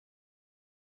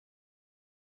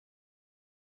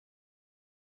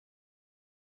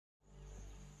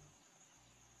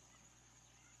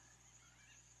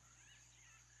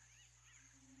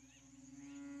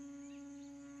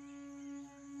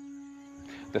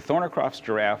The Thornycroft's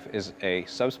giraffe is a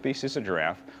subspecies of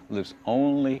giraffe, lives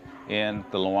only in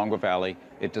the Luangwa Valley.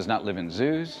 It does not live in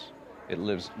zoos. It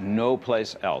lives no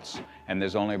place else. And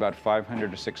there's only about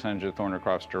 500 to 600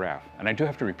 Thornycroft's giraffe. And I do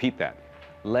have to repeat that.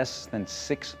 Less than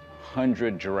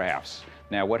 600 giraffes.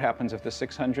 Now, what happens if the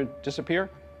 600 disappear?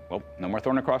 Well, no more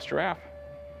Thornycroft's giraffe.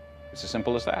 It's as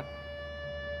simple as that.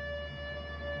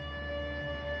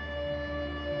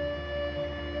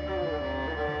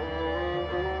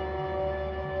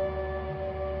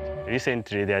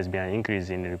 Recently, there's been an increase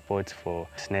in reports for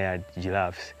snared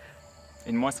giraffes.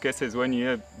 In most cases, when you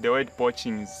hear the word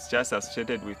poaching, is just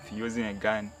associated with using a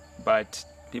gun. But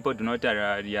people do not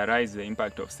realize the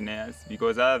impact of snares,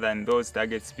 because other than those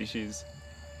target species,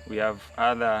 we have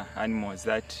other animals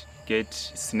that get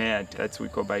snared. That's what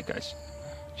we call bycatch.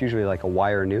 It's usually like a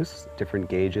wire noose, different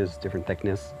gauges, different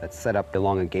thickness, that's set up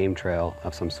along a game trail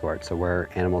of some sort, so where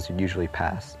animals would usually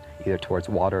pass, either towards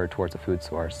water or towards a food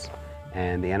source.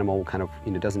 And the animal kind of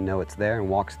doesn't know it's there and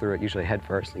walks through it, usually head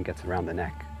first, and gets around the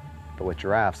neck. But with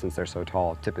giraffes, since they're so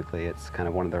tall, typically it's kind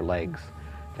of one of their legs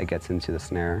that gets into the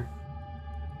snare.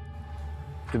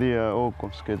 They are all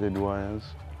confiscated wires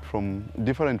from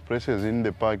different places in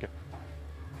the park.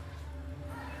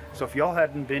 So if y'all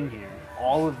hadn't been here,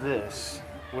 all of this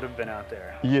would have been out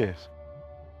there? Yes.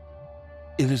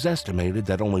 It is estimated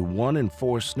that only 1 in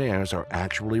 4 snares are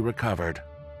actually recovered.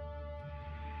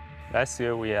 Last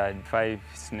year we had 5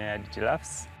 snared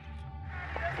giraffes.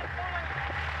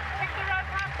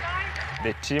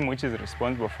 The team which is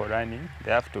responsible for running,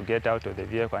 they have to get out of the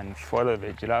vehicle and follow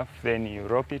the giraffe, then you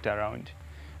rope it around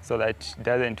so that it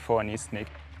doesn't fall on its neck.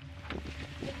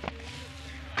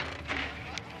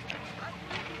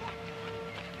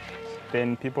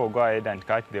 Then people go ahead and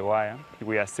cut the wire.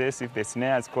 We assess if the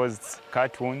snare has caused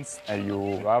cut wounds, and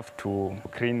you have to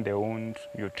clean the wound,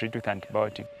 you treat with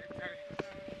antibiotic.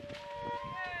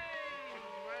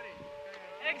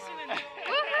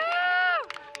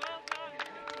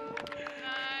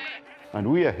 And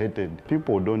we are hated.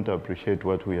 People don't appreciate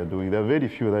what we are doing. There are very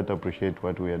few that appreciate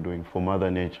what we are doing for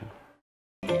Mother Nature.